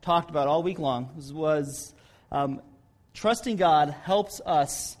talked about all week long was trusting God helps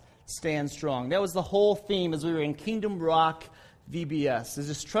us stand strong. That was the whole theme as we were in Kingdom Rock VBS, is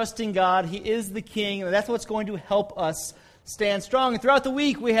just trusting God. He is the King, and that's what's going to help us stand strong. And throughout the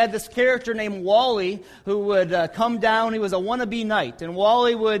week, we had this character named Wally who would come down. He was a wannabe knight. And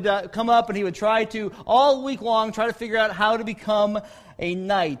Wally would come up and he would try to, all week long, try to figure out how to become a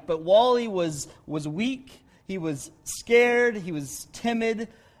knight. But Wally was weak. He was scared. He was timid.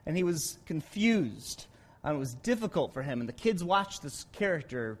 And he was confused. And it was difficult for him. And the kids watched this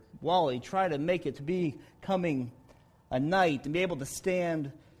character, Wally, try to make it to becoming a knight and be able to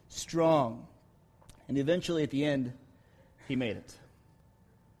stand strong. And eventually, at the end, he made it.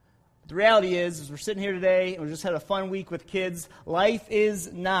 But the reality is we're sitting here today and we just had a fun week with kids. Life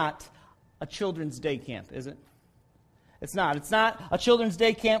is not a children's day camp, is it? It's not. It's not a children's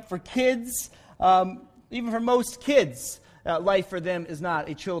day camp for kids. Even for most kids, life for them is not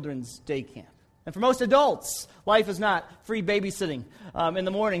a children's day camp. And for most adults, life is not free babysitting in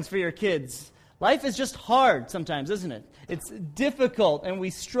the mornings for your kids. Life is just hard sometimes, isn't it? It's difficult and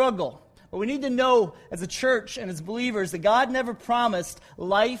we struggle. But we need to know as a church and as believers that God never promised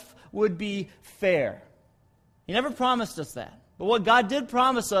life would be fair. He never promised us that. But what God did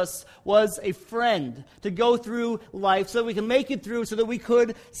promise us was a friend to go through life so that we can make it through, so that we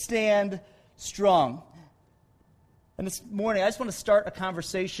could stand strong. And this morning, I just want to start a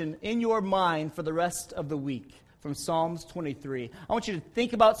conversation in your mind for the rest of the week from Psalms 23. I want you to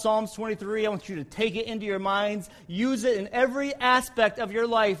think about Psalms 23. I want you to take it into your minds. Use it in every aspect of your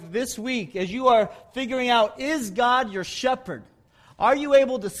life this week as you are figuring out, is God your shepherd? Are you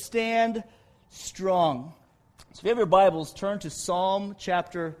able to stand strong? So if you have your Bibles, turn to Psalm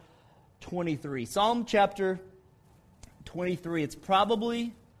chapter 23. Psalm chapter 23. It's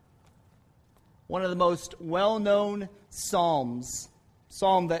probably one of the most well-known psalm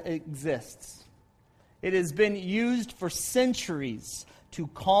that exists. It has been used for centuries to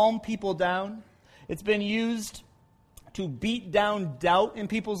calm people down. It's been used to beat down doubt in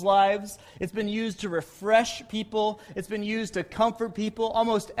people's lives. It's been used to refresh people. It's been used to comfort people.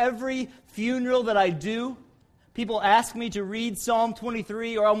 Almost every funeral that I do, people ask me to read Psalm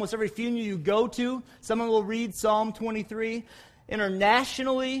 23, or almost every funeral you go to, someone will read Psalm 23.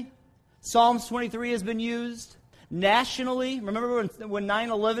 Internationally, Psalms 23 has been used. Nationally, remember when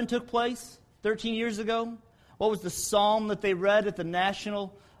 9/11 took place 13 years ago? What was the psalm that they read at the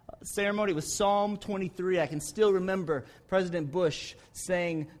national ceremony? It was Psalm 23. I can still remember President Bush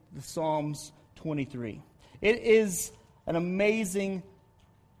saying the Psalms 23. It is an amazing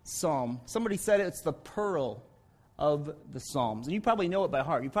psalm. Somebody said it's the pearl of the Psalms. And you probably know it by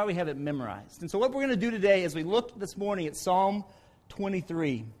heart. You probably have it memorized. And so what we're going to do today as we look this morning at Psalm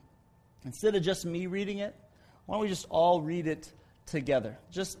 23, instead of just me reading it, why don't we just all read it together?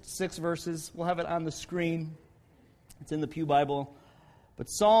 Just 6 verses. We'll have it on the screen. It's in the Pew Bible. But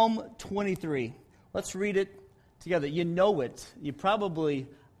Psalm 23, let's read it together. You know it. You probably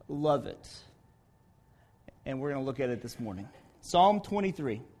love it. And we're going to look at it this morning. Psalm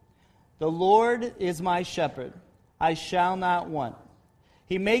 23. The Lord is my shepherd. I shall not want.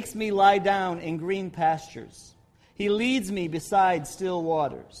 He makes me lie down in green pastures. He leads me beside still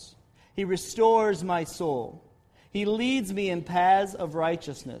waters. He restores my soul. He leads me in paths of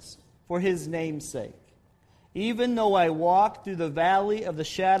righteousness for his name's sake. Even though I walk through the valley of the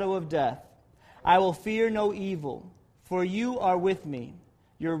shadow of death, I will fear no evil, for you are with me.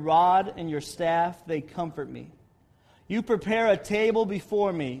 Your rod and your staff, they comfort me. You prepare a table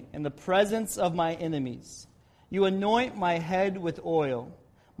before me in the presence of my enemies. You anoint my head with oil.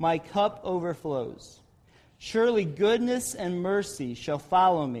 My cup overflows. Surely goodness and mercy shall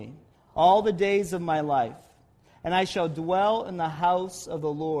follow me all the days of my life, and I shall dwell in the house of the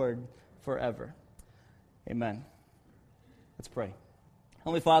Lord forever. Amen. Let's pray.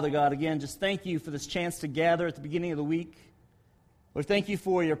 Holy Father God, again, just thank you for this chance to gather at the beginning of the week. Lord, thank you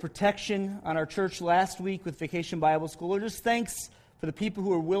for your protection on our church last week with Vacation Bible School. Lord, just thanks for the people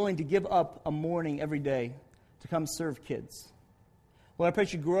who are willing to give up a morning every day to come serve kids. Lord, I pray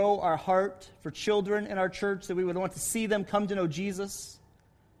that you grow our heart for children in our church, that we would want to see them come to know Jesus.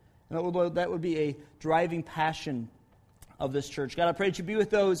 And Lord, that would be a driving passion of this church. God, I pray that you be with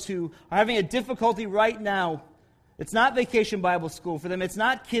those who are having a difficulty right now. It's not Vacation Bible School for them. It's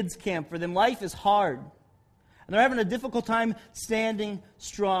not kids camp for them. Life is hard. And they're having a difficult time standing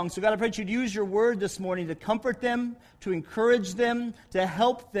strong. So God, I pray that you'd use your word this morning to comfort them, to encourage them, to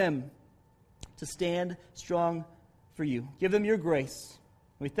help them to stand strong for you. Give them your grace.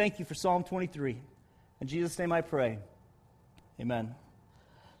 We thank you for Psalm 23. In Jesus' name I pray. Amen.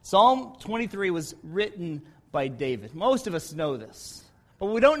 Psalm 23 was written by David. Most of us know this. But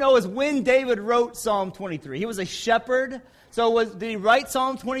what we don't know is when David wrote Psalm 23. He was a shepherd. So did he write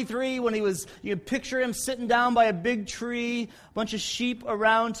Psalm 23 when you could picture him sitting down by a big tree, a bunch of sheep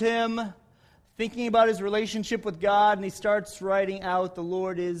around him, thinking about his relationship with God, and he starts writing out, "The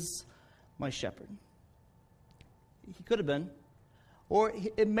Lord is my shepherd." He could have been. Or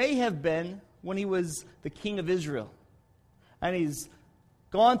it may have been when he was the king of Israel. And he's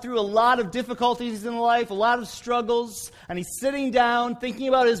gone through a lot of difficulties in life, a lot of struggles, and he's sitting down thinking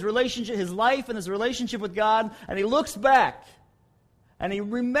about his relationship, his life and his relationship with God, and he looks back and he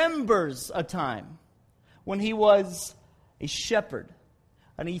remembers a time when he was a shepherd.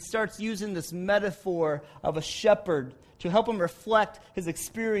 And he starts using this metaphor of a shepherd to help him reflect his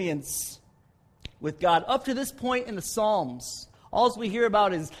experience with God. Up to this point in the Psalms, all we hear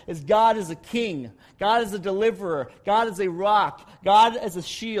about is God as a king, God as a deliverer, God as a rock, God as a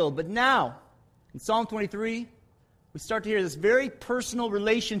shield. But now, in Psalm 23, we start to hear this very personal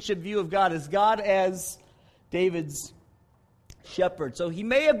relationship view of God as David's shepherd. So he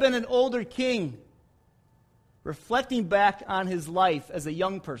may have been an older king, reflecting back on his life as a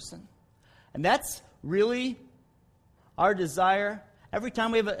young person. And that's really our desire. Every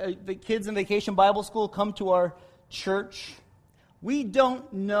time we have the kids in Vacation Bible School come to our church, we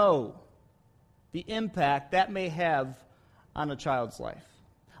don't know the impact that may have on a child's life.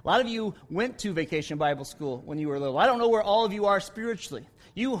 A lot of you went to Vacation Bible School when you were little. I don't know where all of you are spiritually.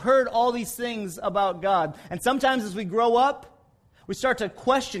 You heard all these things about God. And sometimes as we grow up, we start to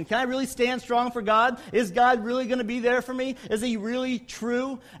question, can I really stand strong for God? Is God really going to be there for me? Is he really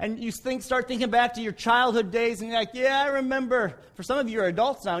true? And you start thinking back to your childhood days, and you're like, yeah, I remember. For some of you are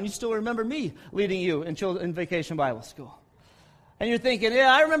adults now, and you still remember me leading you in Vacation Bible School. And you're thinking,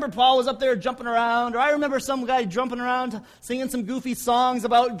 yeah, I remember Paul was up there jumping around, or I remember some guy jumping around singing some goofy songs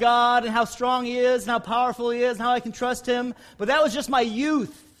about God and how strong he is and how powerful he is and how I can trust him. But that was just my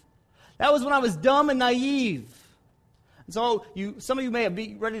youth. That was when I was dumb and naive. And so some of you may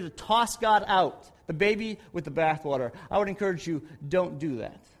be ready to toss God out, the baby with the bathwater. I would encourage you, don't do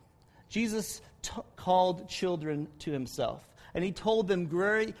that. Jesus called children to himself, and he told them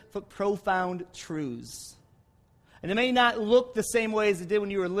very profound truths. And it may not look the same way as it did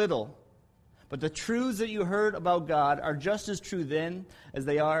when you were little, but the truths that you heard about God are just as true then as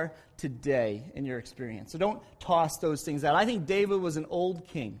they are today in your experience. So don't toss those things out. I think David was an old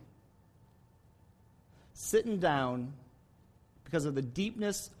king, sitting down because of the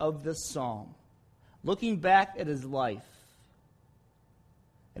deepness of this psalm, looking back at his life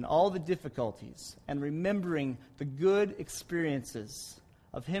and all the difficulties and remembering the good experiences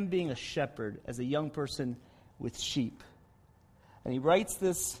of him being a shepherd as a young person with sheep. And he writes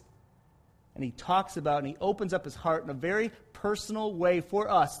this, and he talks about, and he opens up his heart in a very personal way for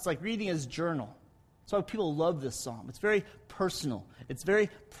us. It's like reading his journal. That's why people love this psalm. It's very personal. It's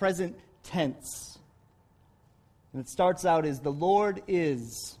very present tense. And it starts out as, "The Lord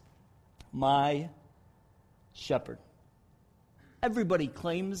is my shepherd." Everybody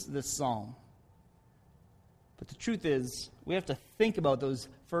claims this psalm. But the truth is, we have to think about those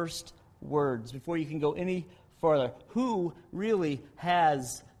first words before you can go any further. Who really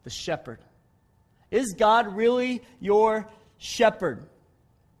has the shepherd? Is God really your shepherd?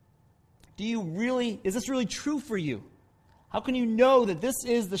 Is this really true for you? How can you know that this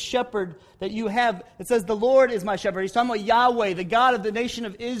is the shepherd that you have? It says, "The Lord is my shepherd." He's talking about Yahweh, the God of the nation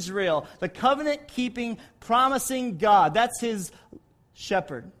of Israel, the covenant-keeping, promising God. That's his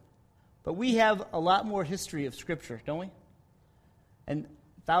shepherd. But we have a lot more history of Scripture, don't we? And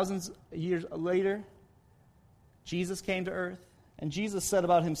thousands of years later, Jesus came to earth, and Jesus said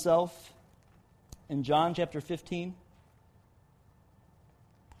about himself in John chapter 15,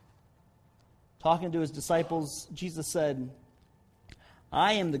 talking to his disciples, Jesus said,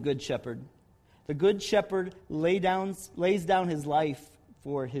 "I am the good shepherd. The good shepherd lays down his life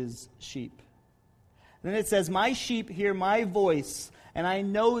for his sheep." Then it says, "My sheep hear my voice, and I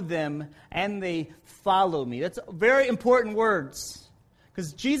know them, and they follow me." That's very important words.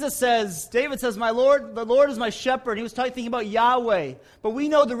 Because David says, the Lord is my shepherd. He was thinking about Yahweh. But we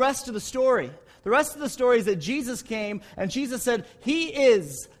know the rest of the story. The rest of the story is that Jesus came, and Jesus said, he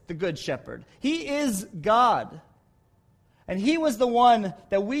is the good shepherd. He is God. And he was the one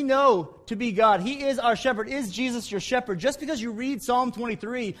that we know to be God. He is our shepherd. Is Jesus your shepherd? Just because you read Psalm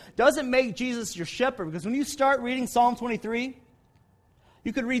 23 doesn't make Jesus your shepherd. Because when you start reading Psalm 23,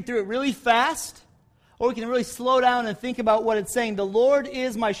 you could read through it really fast, or we can really slow down and think about what it's saying. The Lord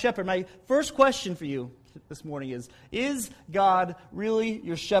is my shepherd. My first question for you this morning is God really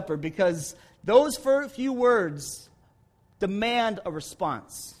your shepherd? Because those few words demand a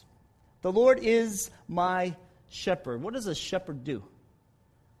response. The Lord is my shepherd. What does a shepherd do?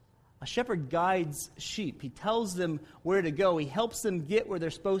 A shepherd guides sheep. He tells them where to go. He helps them get where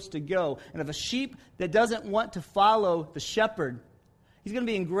they're supposed to go. And if a sheep that doesn't want to follow the shepherd, he's going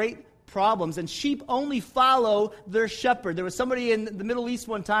to be in great problems. And sheep only follow their shepherd. There was somebody in the Middle East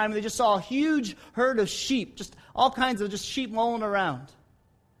one time, and they just saw a huge herd of sheep, just all kinds of just sheep mulling around.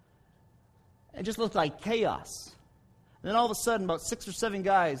 It just looked like chaos. And then all of a sudden, about 6 or 7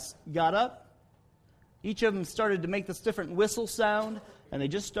 guys got up. Each of them started to make this different whistle sound, and they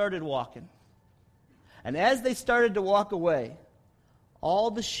just started walking. And as they started to walk away,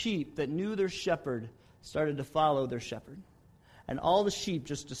 all the sheep that knew their shepherd started to follow their shepherd. And all the sheep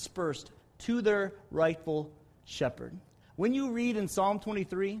just dispersed to their rightful shepherd. When you read in Psalm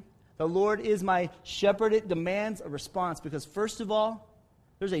 23, the Lord is my shepherd, it demands a response. Because first of all,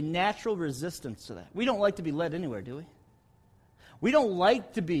 there's a natural resistance to that. We don't like to be led anywhere, do we? We don't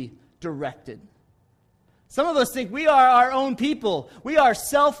like to be directed. Some of us think we are our own people. We are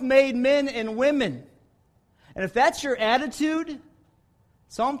self-made men and women. And if that's your attitude,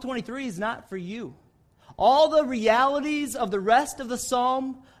 Psalm 23 is not for you. All the realities of the rest of the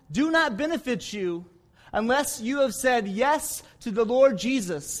psalm do not benefit you unless you have said yes to the Lord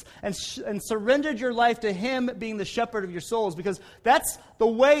Jesus and surrendered your life to Him being the shepherd of your souls. Because that's the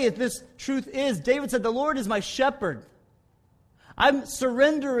way this truth is. David said, the Lord is my shepherd. I'm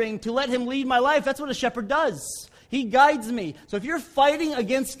surrendering to let Him lead my life. That's what a shepherd does. He guides me. So if you're fighting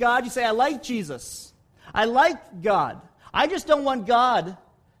against God, you say, I like Jesus. I like God. I just don't want God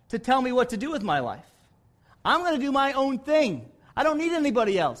to tell me what to do with my life. I'm going to do my own thing. I don't need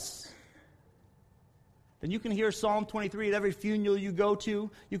anybody else. Then you can hear Psalm 23 at every funeral you go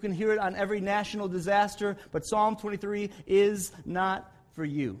to. You can hear it on every national disaster. But Psalm 23 is not for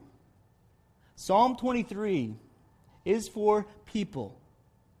you. Psalm 23 is for people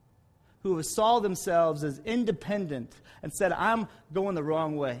who have saw themselves as independent and said, I'm going the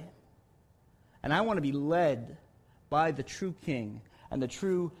wrong way. And I want to be led by the true King and the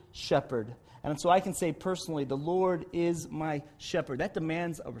true shepherd. And so I can say personally, the Lord is my shepherd. That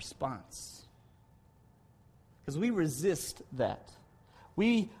demands a response. Because we resist that.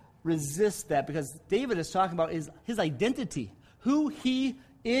 We resist that because David is talking about his identity, who he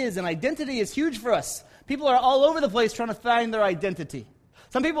is. And identity is huge for us. People are all over the place trying to find their identity.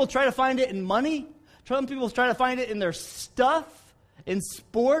 Some people try to find it in money. Some people try to find it in their stuff, in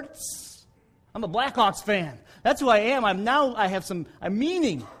sports. I'm a Blackhawks fan. That's who I am. I have some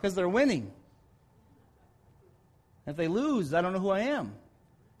meaning because they're winning. If they lose, I don't know who I am.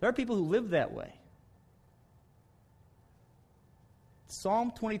 There are people who live that way.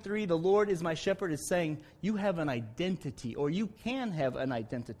 Psalm 23, the Lord is my shepherd, is saying you have an identity, or you can have an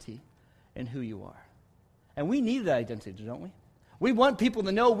identity in who you are. And we need that identity, don't we? We want people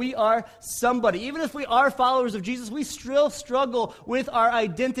to know we are somebody. Even if we are followers of Jesus, we still struggle with our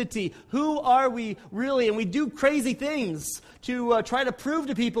identity. Who are we really? And we do crazy things to try to prove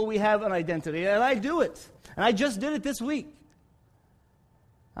to people we have an identity. And I do it. And I just did it this week.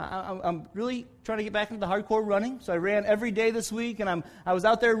 I'm really trying to get back into the hardcore running. So I ran every day this week. And I was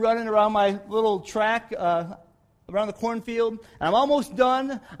out there running around my little track around the cornfield. And I'm almost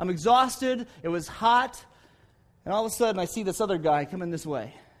done. I'm exhausted. It was hot. And all of a sudden, I see this other guy coming this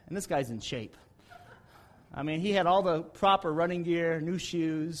way. And this guy's in shape. I mean, he had all the proper running gear, new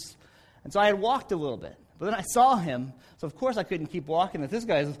shoes. And so I had walked a little bit. But then I saw him. So, of course, I couldn't keep walking if this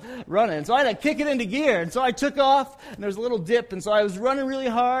guy's running. And so I had to kick it into gear. And so I took off, and there was a little dip. And so I was running really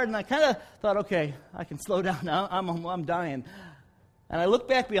hard. And I kind of thought, okay, I can slow down now. I'm dying. And I looked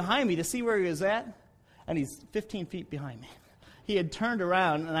back behind me to see where he was at. And he's 15 feet behind me. He had turned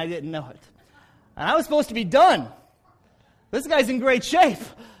around, and I didn't know it. And I was supposed to be done. This guy's in great shape.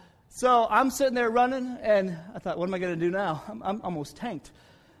 So I'm sitting there running, and I thought, what am I going to do now? I'm almost tanked.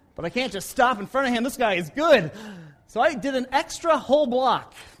 But I can't just stop in front of him. This guy is good. So I did an extra whole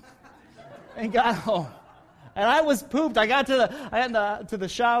block and got home. And I was pooped. I got to the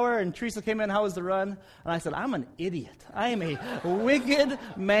shower, and Teresa came in, how was the run? And I said, I'm an idiot. I am a wicked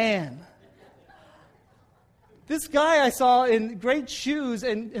man. This guy I saw in great shoes,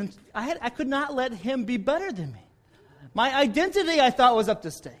 and I could not let him be better than me. My identity, I thought, was up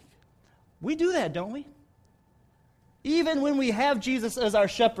to stake. We do that, don't we? Even when we have Jesus as our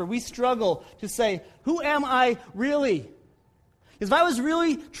shepherd, we struggle to say, who am I really? Because if I was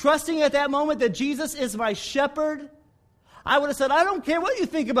really trusting at that moment that Jesus is my shepherd, I would have said, I don't care what you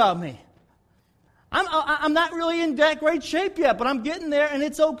think about me. I'm not really in that great shape yet, but I'm getting there, and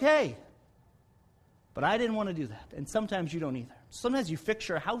it's okay. But I didn't want to do that. And sometimes you don't either. Sometimes you fix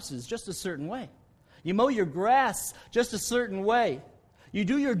your houses just a certain way. You mow your grass just a certain way. You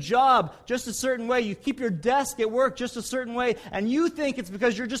do your job just a certain way. You keep your desk at work just a certain way. And you think it's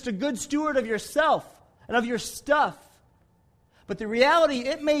because you're just a good steward of yourself and of your stuff. But the reality,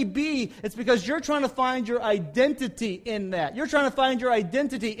 it may be, it's because you're trying to find your identity in that. You're trying to find your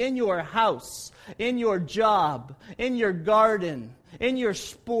identity in your house, in your job, in your garden, in your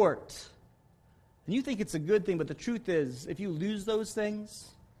sport. And you think it's a good thing, but the truth is, if you lose those things,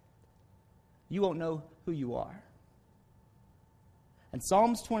 you won't know who you are. And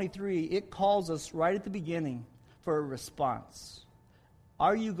Psalms 23, it calls us right at the beginning for a response.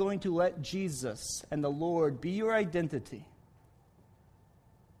 Are you going to let Jesus and the Lord be your identity?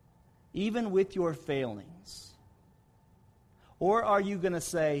 Even with your failings? Or are you going to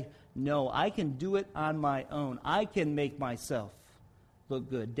say, no, I can do it on my own. I can make myself look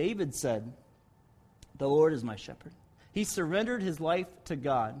good. David said, the Lord is my shepherd. He surrendered his life to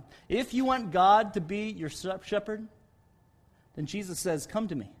God. If you want God to be your shepherd, then Jesus says, come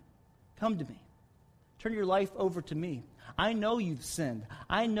to me. Come to me. Turn your life over to me. I know you've sinned.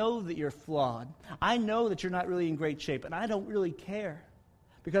 I know that you're flawed. I know that you're not really in great shape, and I don't really care.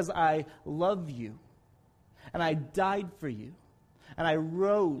 Because I love you, and I died for you, and I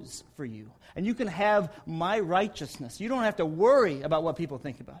rose for you. And you can have my righteousness. You don't have to worry about what people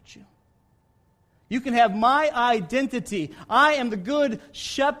think about you. You can have my identity. I am the good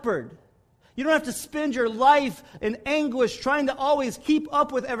shepherd. You don't have to spend your life in anguish trying to always keep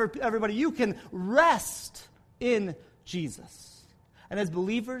up with everybody. You can rest in Jesus. And as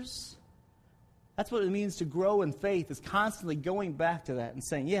believers, that's what it means to grow in faith, is constantly going back to that and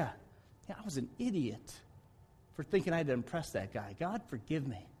saying, yeah, I was an idiot for thinking I had to impress that guy. God, forgive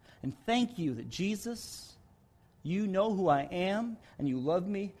me. And thank you that Jesus, you know who I am, and you love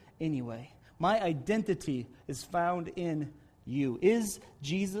me anyway. My identity is found in you. Is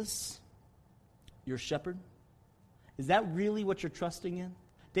Jesus your shepherd? Is that really what you're trusting in?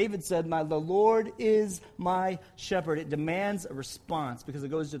 David said, the Lord is my shepherd. It demands a response because it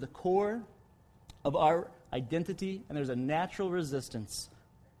goes to the core of our identity, and there's a natural resistance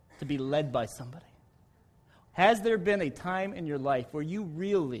to be led by somebody. Has there been a time in your life where you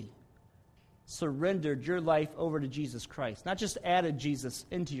really surrendered your life over to Jesus Christ? Not just added Jesus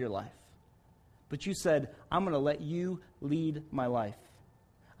into your life, but you said, I'm going to let you lead my life.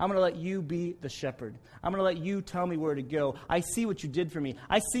 I'm going to let you be the shepherd. I'm going to let you tell me where to go. I see what you did for me.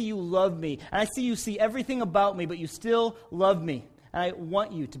 I see you love me. And I see you see everything about me, but you still love me. And I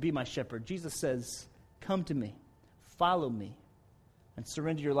want you to be my shepherd. Jesus says, come to me, follow me, and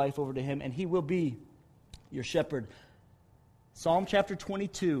surrender your life over to him, and he will be your shepherd. Psalm chapter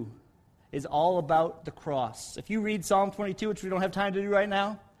 22 is all about the cross. If you read Psalm 22, which we don't have time to do right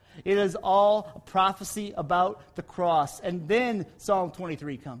now, it is all a prophecy about the cross. And then Psalm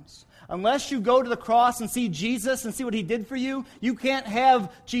 23 comes. Unless you go to the cross and see Jesus and see what he did for you, you can't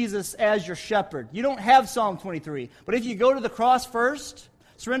have Jesus as your shepherd. You don't have Psalm 23. But if you go to the cross first,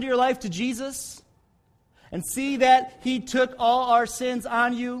 surrender your life to Jesus, and see that he took all our sins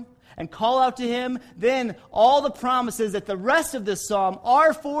on you, and call out to him, then all the promises that the rest of this psalm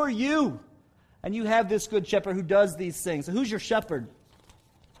are for you. And you have this good shepherd who does these things. So who's your shepherd?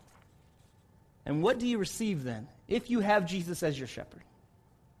 And what do you receive then, if you have Jesus as your shepherd?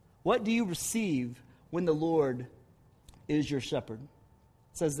 What do you receive when the Lord is your shepherd?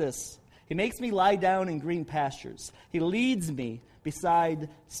 It says this, he makes me lie down in green pastures. He leads me beside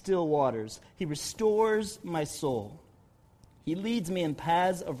still waters. He restores my soul. He leads me in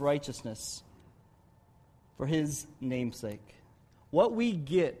paths of righteousness for his namesake. What we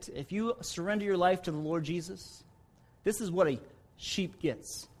get, if you surrender your life to the Lord Jesus, this is what a sheep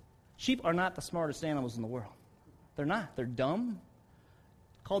gets. Sheep are not the smartest animals in the world. They're not. They're dumb.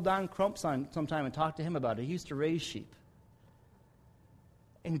 Call Don Crump sometime and talk to him about it. He used to raise sheep.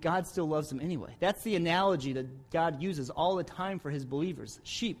 And God still loves them anyway. That's the analogy that God uses all the time for his believers.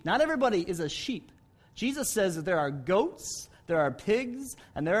 Sheep. Not everybody is a sheep. Jesus says that there are goats, there are pigs,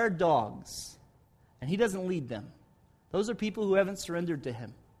 and there are dogs. And he doesn't lead them. Those are people who haven't surrendered to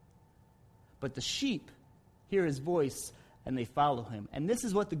him. But the sheep hear his voice and they follow him. And this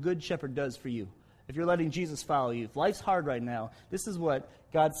is what the good shepherd does for you. If you're letting Jesus follow you, if life's hard right now, this is what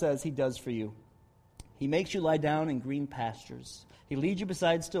God says he does for you. He makes you lie down in green pastures. He leads you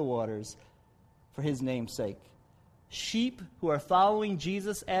beside still waters for his name's sake. Sheep who are following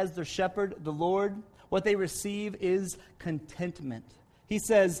Jesus as their shepherd, the Lord, what they receive is contentment. He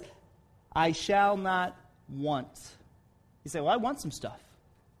says, I shall not want. You say, well, I want some stuff.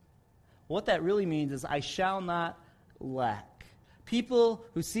 What that really means is I shall not lack. People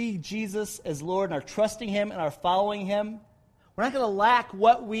who see Jesus as Lord and are trusting him and are following him We're not going to lack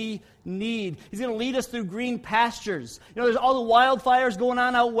what we need. He's going to lead us through green pastures. There's all the wildfires going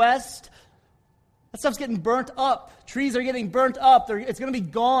on out west. That stuff's getting burnt up. Trees are getting burnt up. It's going to be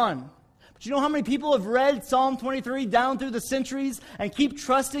gone. But you know how many people have read Psalm 23 down through the centuries and keep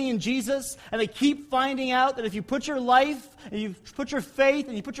trusting in Jesus? And they keep finding out that if you put your life, and you put your faith,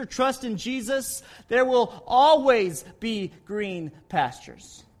 and you put your trust in Jesus, there will always be green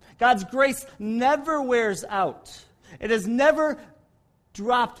pastures. God's grace never wears out. It has never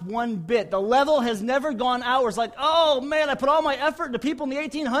dropped one bit. The level has never gone out. It's like, oh man, I put all my effort into people in the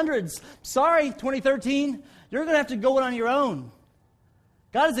 1800s. Sorry, 2013, you're going to have to go it on your own.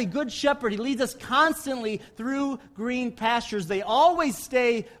 God is a good shepherd. He leads us constantly through green pastures. They always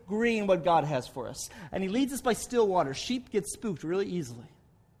stay green, what God has for us. And he leads us by still water. Sheep get spooked really easily.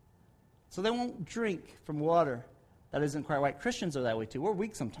 So they won't drink from water that isn't quite right. Christians are that way too. We're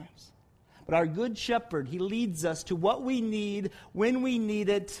weak sometimes. But our good shepherd, he leads us to what we need, when we need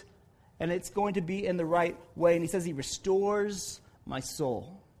it, and it's going to be in the right way. And he says he restores my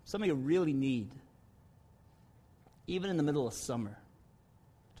soul. Something you really need, even in the middle of summer,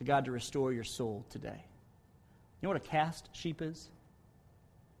 to God to restore your soul today. You know what a cast sheep is?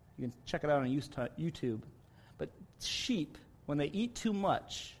 You can check it out on YouTube. But sheep, when they eat too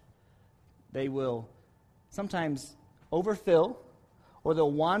much, they will sometimes overfill, or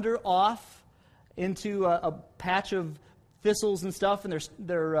they'll wander off into a patch of thistles and stuff, and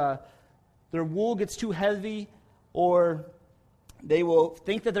their wool gets too heavy, or they will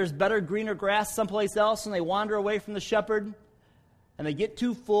think that there's better, greener grass someplace else, and they wander away from the shepherd, and they get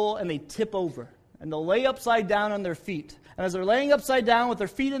too full, and they tip over, and they'll lay upside down on their feet. And as they're laying upside down with their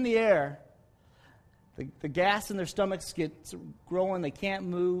feet in the air, the gas in their stomachs gets growing, they can't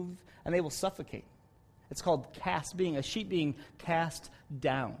move, and they will suffocate. It's called a sheep being cast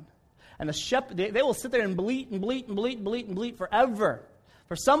down. And the shepherd, they will sit there and bleat and bleat and bleat and bleat and bleat forever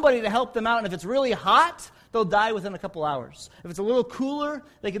for somebody to help them out. And if it's really hot, they'll die within a couple hours. If it's a little cooler,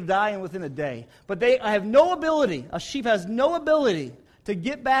 they could die within a day. But they have no ability, a sheep has no ability to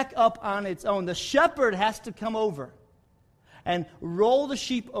get back up on its own. The shepherd has to come over and roll the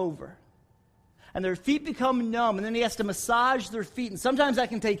sheep over. And their feet become numb, and then he has to massage their feet. And sometimes that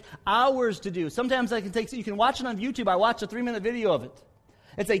can take hours to do. Sometimes that can take, you can watch it on YouTube. I watched a 3-minute video of it.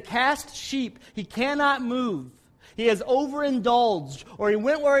 It's a cast sheep. He cannot move. He has overindulged, or he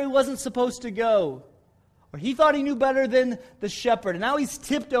went where he wasn't supposed to go. Or he thought he knew better than the shepherd. And now he's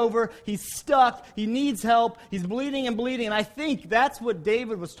tipped over, he's stuck, he needs help, he's bleeding and bleeding. And I think that's what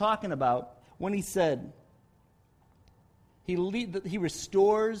David was talking about when he said, he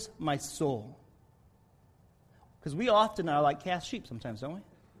restores my soul. Because we often are like cast sheep sometimes, don't we?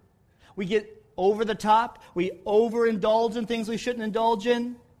 We get over the top. We overindulge in things we shouldn't indulge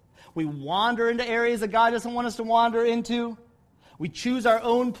in. We wander into areas that God doesn't want us to wander into. We choose our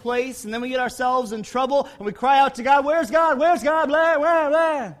own place, and then we get ourselves in trouble, and we cry out to God, where's God? Where's God? Blah, blah,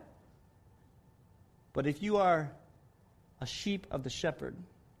 blah. But if you are a sheep of the shepherd,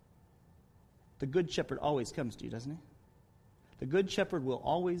 the good shepherd always comes to you, doesn't he? The good shepherd will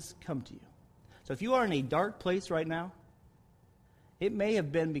always come to you. So if you are in a dark place right now, it may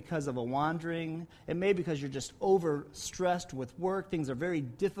have been because of a wandering. It may be because you're just overstressed with work. Things are very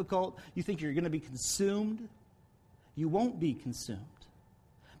difficult. You think you're going to be consumed. You won't be consumed.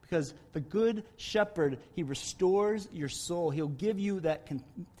 Because the good shepherd, he restores your soul. He'll give you that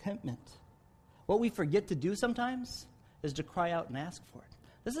contentment. What we forget to do sometimes is to cry out and ask for it.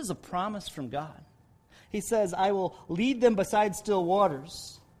 This is a promise from God. He says, I will lead them beside still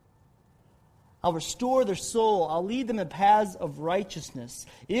waters. I'll restore their soul. I'll lead them in paths of righteousness.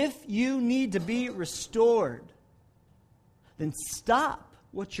 If you need to be restored, then stop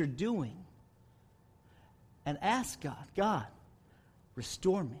what you're doing and ask God, God,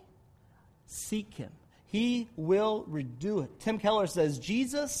 restore me. Seek him. He will redo it. Tim Keller says,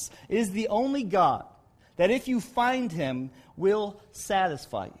 Jesus is the only God that if you find him, will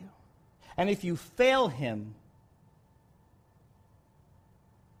satisfy you. And if you fail him,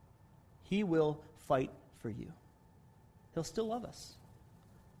 he will fight for you. He'll still love us.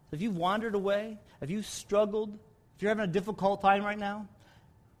 If you've wandered away, if you've struggled, if you're having a difficult time right now,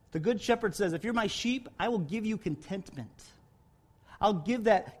 the Good Shepherd says, if you're my sheep, I will give you contentment. I'll give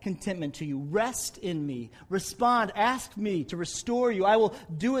that contentment to you. Rest in me. Respond. Ask me to restore you. I will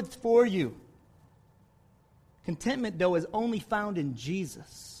do it for you. Contentment, though, is only found in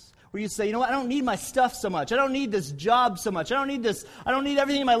Jesus. Where you say, you know what, I don't need my stuff so much. I don't need this job so much. I don't need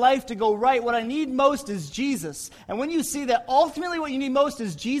everything in my life to go right. What I need most is Jesus. And when you see that ultimately what you need most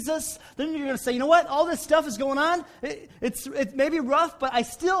is Jesus, then you're going to say, you know what, all this stuff is going on. It may be rough, but I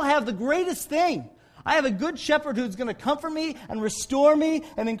still have the greatest thing. I have a good shepherd who's going to comfort me and restore me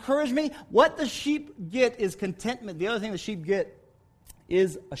and encourage me. What the sheep get is contentment. The other thing the sheep get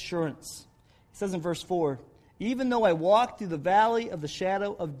is assurance. He says in verse 4, even though I walk through the valley of the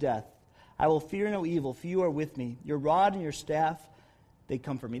shadow of death, I will fear no evil, for you are with me. Your rod and your staff, they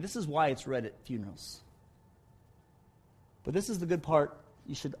comfort me. This is why it's read at funerals. But this is the good part.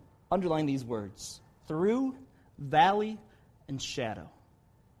 You should underline these words. Through, valley, and shadow.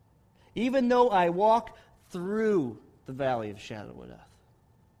 Even though I walk through the valley of shadow of death.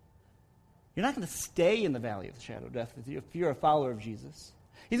 You're not going to stay in the valley of the shadow of death if you're a follower of Jesus.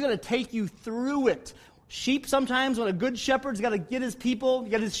 He's going to take you through it. Sheep, sometimes when a good shepherd's got to get his people,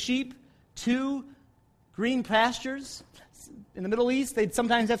 get his sheep to green pastures. In the Middle East, they'd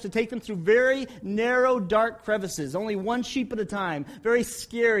sometimes have to take them through very narrow, dark crevices, only one sheep at a time. Very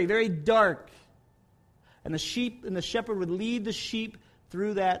scary, very dark. And the shepherd would lead the sheep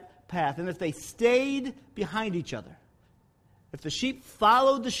through that path. And if they stayed behind each other, if the sheep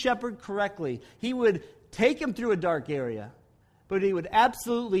followed the shepherd correctly, he would take them through a dark area, but he would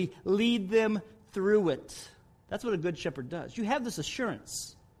absolutely lead them through it. That's what a good shepherd does. You have this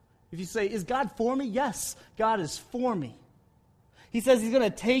assurance. If you say, is God for me? Yes, God is for me. He says he's going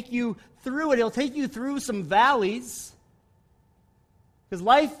to take you through it. He'll take you through some valleys. Because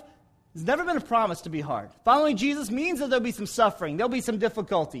life has never been a promise to be hard. Following Jesus means that there'll be some suffering. There'll be some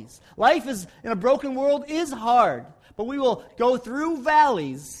difficulties. Life is in a broken world is hard. But we will go through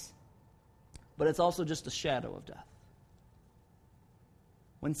valleys. But it's also just a shadow of death.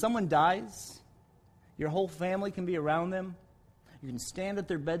 When someone dies, your whole family can be around them. You can stand at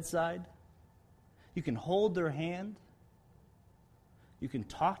their bedside. You can hold their hand. You can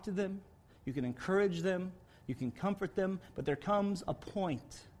talk to them. You can encourage them. You can comfort them. But there comes a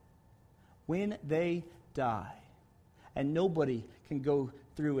point when they die, and nobody can go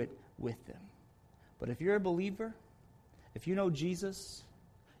through it with them. But if you're a believer, if you know Jesus,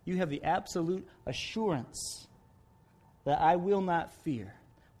 you have the absolute assurance that I will not fear,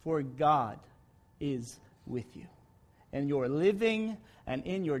 for God is with you. In your living and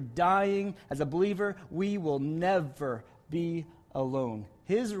in your dying as a believer, we will never be alone.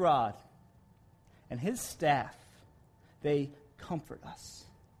 His rod and his staff, they comfort us.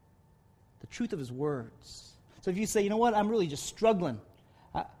 The truth of his words. So if you say, you know what, I'm really just struggling,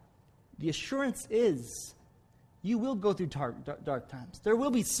 the assurance is you will go through dark times. There will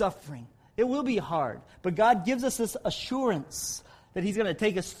be suffering. It will be hard. But God gives us this assurance that he's going to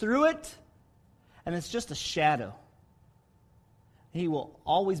take us through it, and it's just a shadow. He will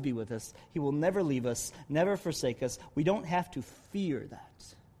always be with us. He will never leave us, never forsake us. We don't have to fear that.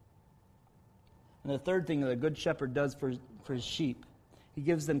 And the third thing that a good shepherd does for his sheep, he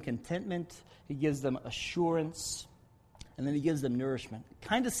gives them contentment, he gives them assurance, and then he gives them nourishment. It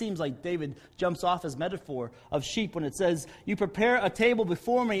kind of seems like David jumps off his metaphor of sheep when it says, you prepare a table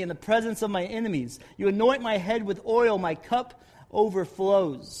before me in the presence of my enemies. You anoint my head with oil, my cup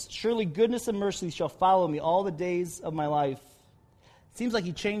overflows. Surely goodness and mercy shall follow me all the days of my life. Seems like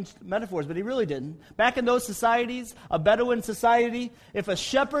he changed metaphors, but he really didn't. Back in those societies, a Bedouin society, if a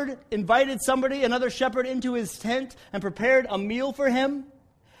shepherd invited another shepherd into his tent and prepared a meal for him,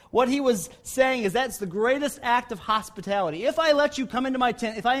 what he was saying is that's the greatest act of hospitality. If I let you come into my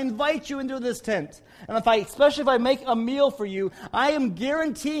tent, if I invite you into this tent, and especially if I make a meal for you, I am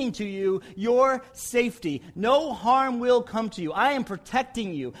guaranteeing to you your safety. No harm will come to you. I am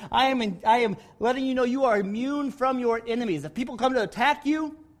protecting you. I am letting you know you are immune from your enemies. If people come to attack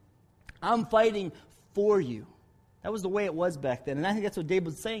you, I'm fighting for you. That was the way it was back then, and I think that's what David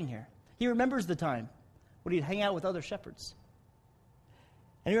was saying here. He remembers the time when he'd hang out with other shepherds.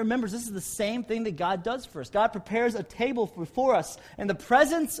 And he remembers this is the same thing that God does for us. God prepares a table before us in the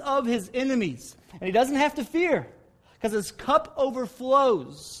presence of his enemies. And he doesn't have to fear because his cup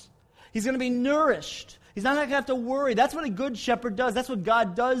overflows. He's going to be nourished. He's not going to have to worry. That's what a good shepherd does. That's what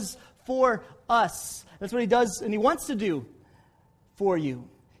God does for us. That's what he does and he wants to do for you.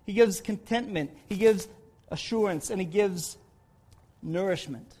 He gives contentment. He gives assurance. And he gives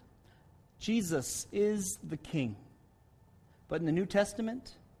nourishment. Jesus is the King. But in the New Testament,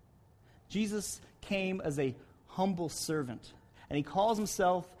 Jesus came as a humble servant. And he calls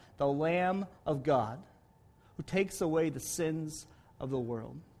himself the Lamb of God who takes away the sins of the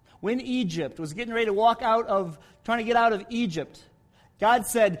world. When Egypt was getting ready to trying to get out of Egypt, God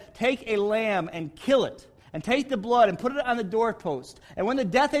said, take a lamb and kill it. And take the blood and put it on the doorpost. And when the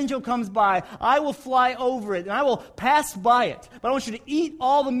death angel comes by, I will fly over it and I will pass by it. But I want you to eat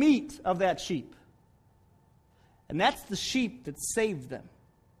all the meat of that sheep. And that's the sheep that saved them.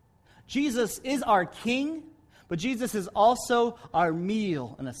 Jesus is our king, but Jesus is also our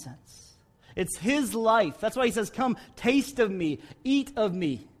meal in a sense. It's his life. That's why he says, come, taste of me, eat of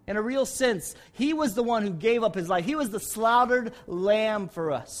me. In a real sense, he was the one who gave up his life. He was the slaughtered lamb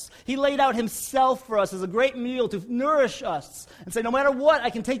for us. He laid out himself for us as a great meal to nourish us and say, no matter what, I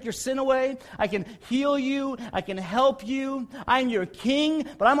can take your sin away. I can heal you. I can help you. I'm your king,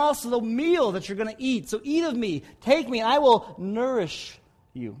 but I'm also the meal that you're going to eat. So eat of me, take me, and I will nourish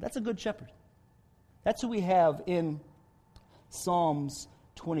you. That's a good shepherd. That's who we have in Psalms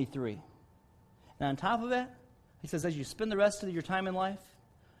 23. And on top of that, he says, as you spend the rest of your time in life,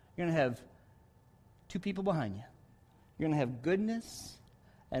 you're going to have two people behind you. You're going to have goodness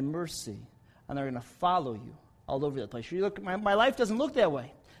and mercy, and they're going to follow you all over the place. You look, my life doesn't look that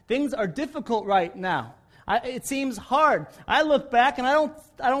way. Things are difficult right now. It seems hard. I look back, and I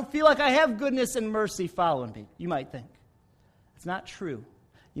don't feel like I have goodness and mercy following me, you might think. It's not true.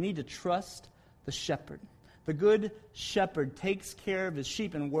 You need to trust the shepherd. The good shepherd takes care of his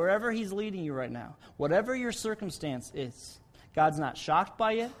sheep, and wherever he's leading you right now, whatever your circumstance is, God's not shocked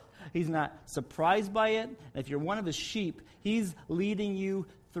by it. He's not surprised by it. And if you're one of his sheep, he's leading you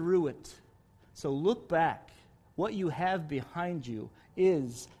through it. So look back. What you have behind you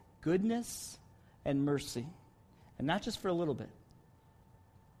is goodness and mercy. And not just for a little bit.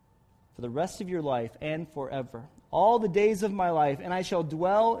 For the rest of your life and forever. All the days of my life, and I shall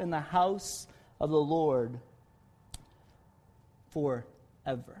dwell in the house of the Lord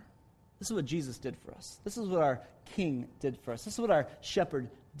forever. This is what Jesus did for us. This is what our King did for us. This is what our shepherd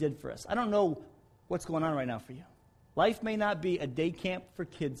did for us. I don't know what's going on right now for you. Life may not be a day camp for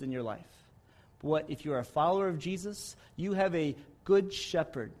kids in your life. But if you're a follower of Jesus, you have a good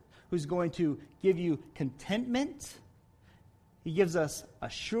shepherd who's going to give you contentment. He gives us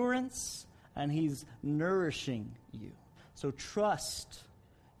assurance, and he's nourishing you. So trust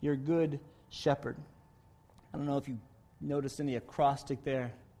your good shepherd. I don't know if you noticed any acrostic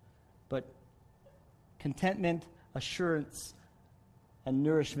there, but contentment, assurance, and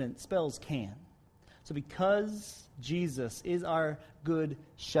nourishment spells can. So because Jesus is our good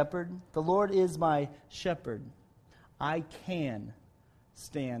shepherd, the Lord is my shepherd, I can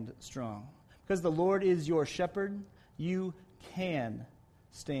stand strong. Because the Lord is your shepherd, you can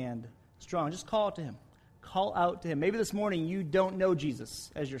stand strong. Just call out to him. Call out to him. Maybe this morning you don't know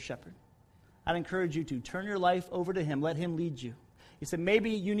Jesus as your shepherd. I'd encourage you to turn your life over to him. Let him lead you. He said maybe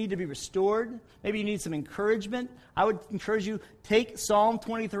you need to be restored. Maybe you need some encouragement. I would encourage you, take Psalm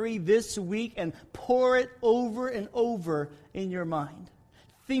 23 this week and pour it over and over in your mind.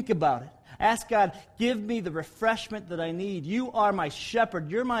 Think about it. Ask God, give me the refreshment that I need. You are my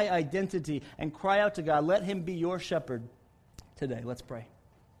shepherd. You're my identity. And cry out to God. Let him be your shepherd today. Let's pray.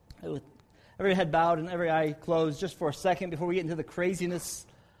 With every head bowed and every eye closed just for a second before we get into the craziness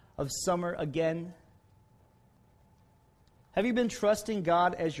of summer again. Have you been trusting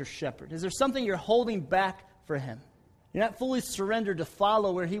God as your shepherd? Is there something you're holding back for him? You're not fully surrendered to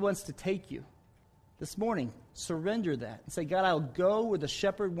follow where he wants to take you. This morning, surrender that and say, God, I'll go where the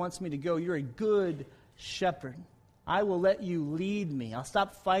shepherd wants me to go. You're a good shepherd. I will let you lead me. I'll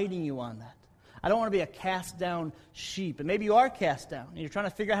stop fighting you on that. I don't want to be a cast down sheep. And maybe you are cast down and you're trying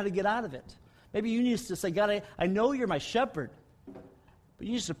to figure out how to get out of it. Maybe you need to say, God, I know you're my shepherd, but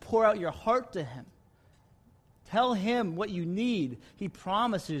you need to pour out your heart to him. Tell him what you need. He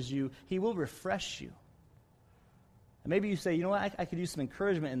promises you he will refresh you. And maybe you say, you know what, I could use some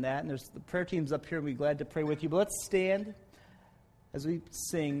encouragement in that. And there's the prayer team's up here, and we'd be glad to pray with you. But let's stand as we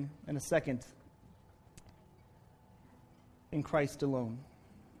sing in a second, In Christ Alone.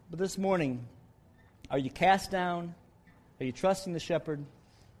 But this morning, are you cast down? Are you trusting the shepherd?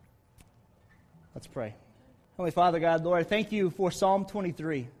 Let's pray. Heavenly Father, God, Lord, I thank you for Psalm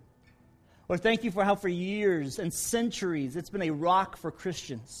 23. Lord, thank you for how for years and centuries it's been a rock for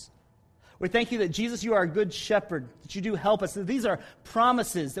Christians. Lord, thank you that Jesus, you are a good shepherd, that you do help us. That these are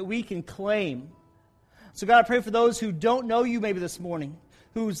promises that we can claim. So God, I pray for those who don't know you maybe this morning,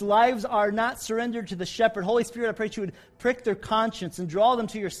 whose lives are not surrendered to the shepherd. Holy Spirit, I pray that you would prick their conscience and draw them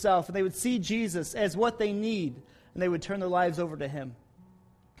to yourself, and they would see Jesus as what they need, and they would turn their lives over to him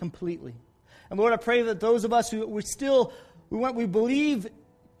completely. And Lord, I pray that those of us who we believe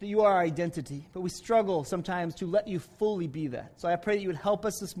that you are our identity, but we struggle sometimes to let you fully be that. So I pray that you would help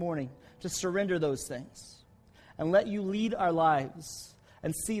us this morning to surrender those things and let you lead our lives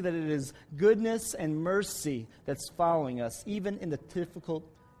and see that it is goodness and mercy that's following us, even in the difficult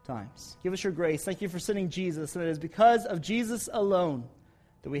times. Give us your grace. Thank you for sending Jesus, and it is because of Jesus alone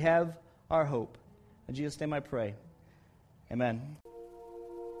that we have our hope. In Jesus' name I pray. Amen.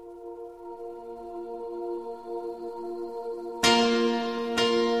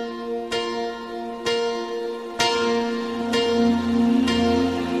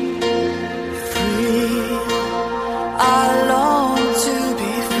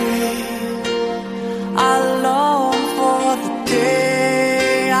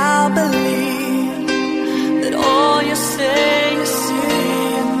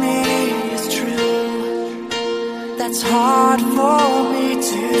 it's hard for me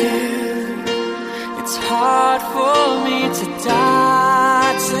to do. It's hard for me to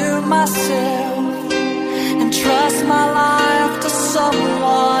die to myself and trust my life to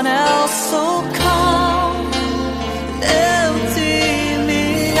someone else. So come and empty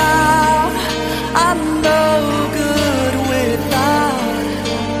me out. I'm no good without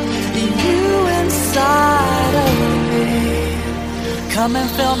you inside of me. Come and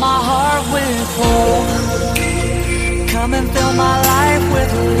fill my heart with hope. Come and fill my life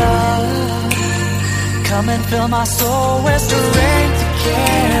with love. Come and fill my soul with strength to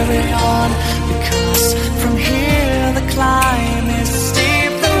carry on. Because from here the climb is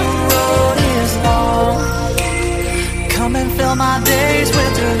steep, the road is long. Come and fill my days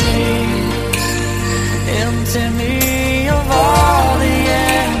with dreams. Empty me of all the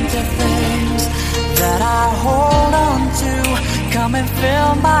empty things that I hold on to. Come and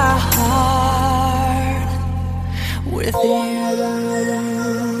fill my heart with you.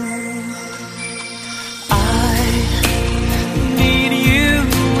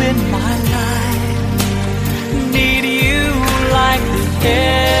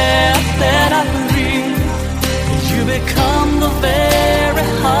 Air that I breathe, you become the very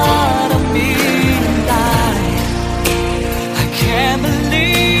heart of me. And I can't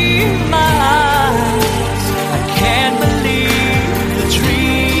believe my eyes. I can't believe the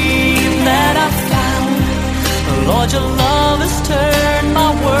dream that I found. Lord, your love has turned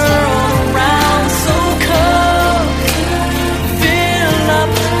my world around. So come, fill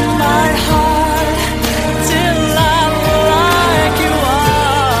up my heart till I'm like you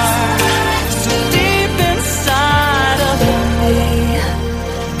are, so deep inside of me.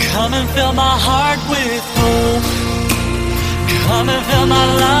 Come and fill my heart with hope. Come and fill my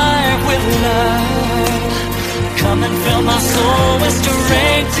life with love. Come and fill my soul with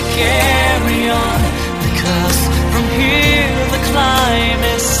strength to carry on. Because from here the climb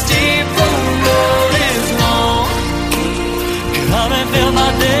is steep, the road is long. Come and fill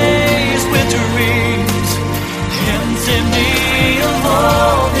my days with dreams. Empty me of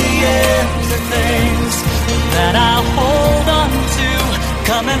all the empty things that I hold on to.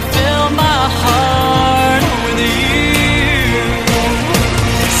 Come and fill